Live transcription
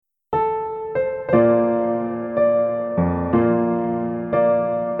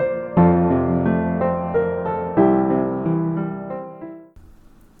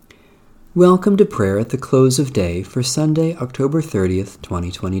Welcome to prayer at the close of day for Sunday, October 30th,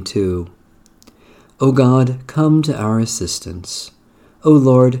 2022. O God, come to our assistance. O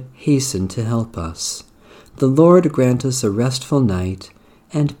Lord, hasten to help us. The Lord grant us a restful night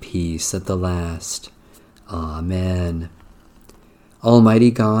and peace at the last. Amen. Almighty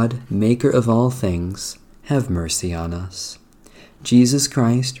God, maker of all things, have mercy on us. Jesus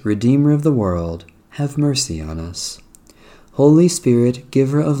Christ, Redeemer of the world, have mercy on us. Holy Spirit,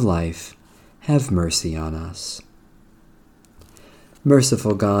 giver of life, have mercy on us.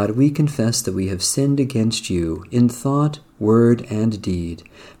 Merciful God, we confess that we have sinned against you in thought, word, and deed,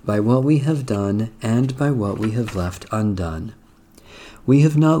 by what we have done and by what we have left undone. We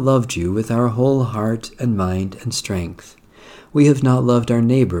have not loved you with our whole heart and mind and strength. We have not loved our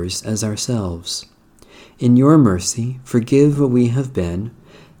neighbors as ourselves. In your mercy, forgive what we have been,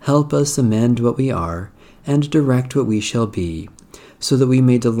 help us amend what we are, and direct what we shall be, so that we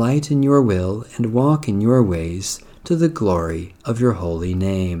may delight in your will and walk in your ways to the glory of your holy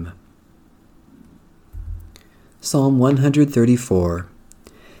name. Psalm 134.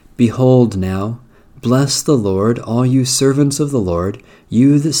 Behold now, bless the Lord, all you servants of the Lord,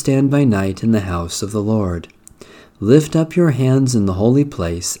 you that stand by night in the house of the Lord. Lift up your hands in the holy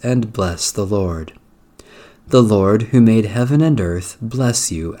place and bless the Lord. The Lord, who made heaven and earth,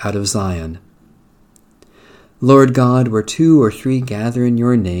 bless you out of Zion. Lord God, where 2 or 3 gather in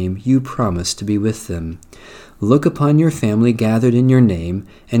your name, you promise to be with them. Look upon your family gathered in your name,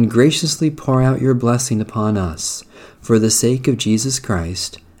 and graciously pour out your blessing upon us, for the sake of Jesus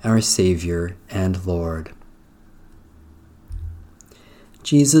Christ, our Savior and Lord.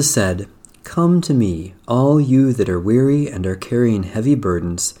 Jesus said, "Come to me, all you that are weary and are carrying heavy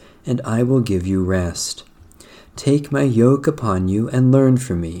burdens, and I will give you rest. Take my yoke upon you and learn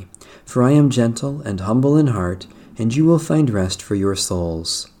from me, for I am gentle and humble in heart, and you will find rest for your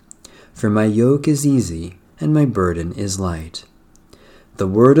souls. For my yoke is easy, and my burden is light." The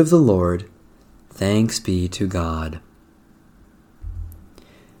word of the Lord. Thanks be to God.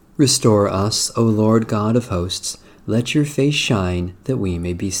 Restore us, O Lord God of hosts. Let your face shine, that we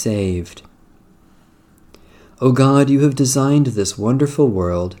may be saved. O God, you have designed this wonderful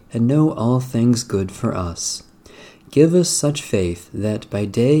world, and know all things good for us. Give us such faith that by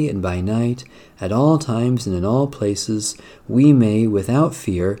day and by night, at all times and in all places, we may, without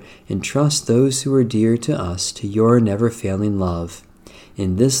fear, entrust those who are dear to us to your never-failing love,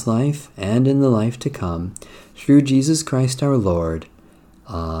 in this life and in the life to come, through Jesus Christ our Lord.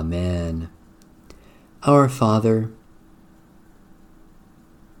 Amen. Our Father,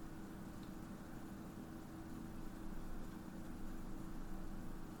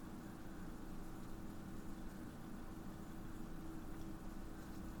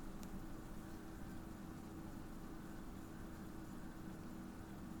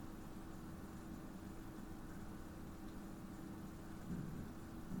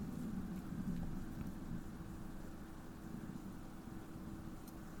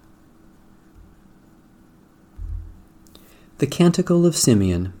 the Canticle of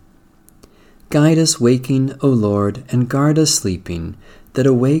Simeon. Guide us waking, O Lord, and guard us sleeping, that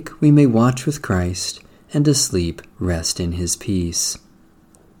awake we may watch with Christ, and asleep rest in his peace.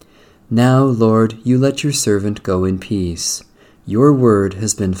 Now, Lord, you let your servant go in peace. Your word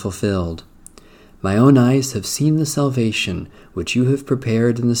has been fulfilled. My own eyes have seen the salvation which you have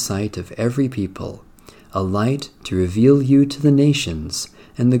prepared in the sight of every people, a light to reveal you to the nations,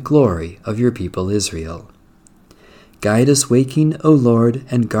 and the glory of your people Israel. Guide us waking, O Lord,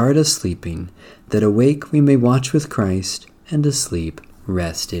 and guard us sleeping, that awake we may watch with Christ, and asleep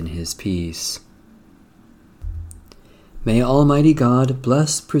rest in his peace. May Almighty God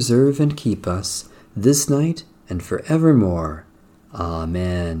bless, preserve, and keep us this night and forevermore.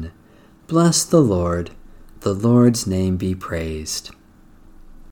 Amen. Bless the Lord. The Lord's name be praised.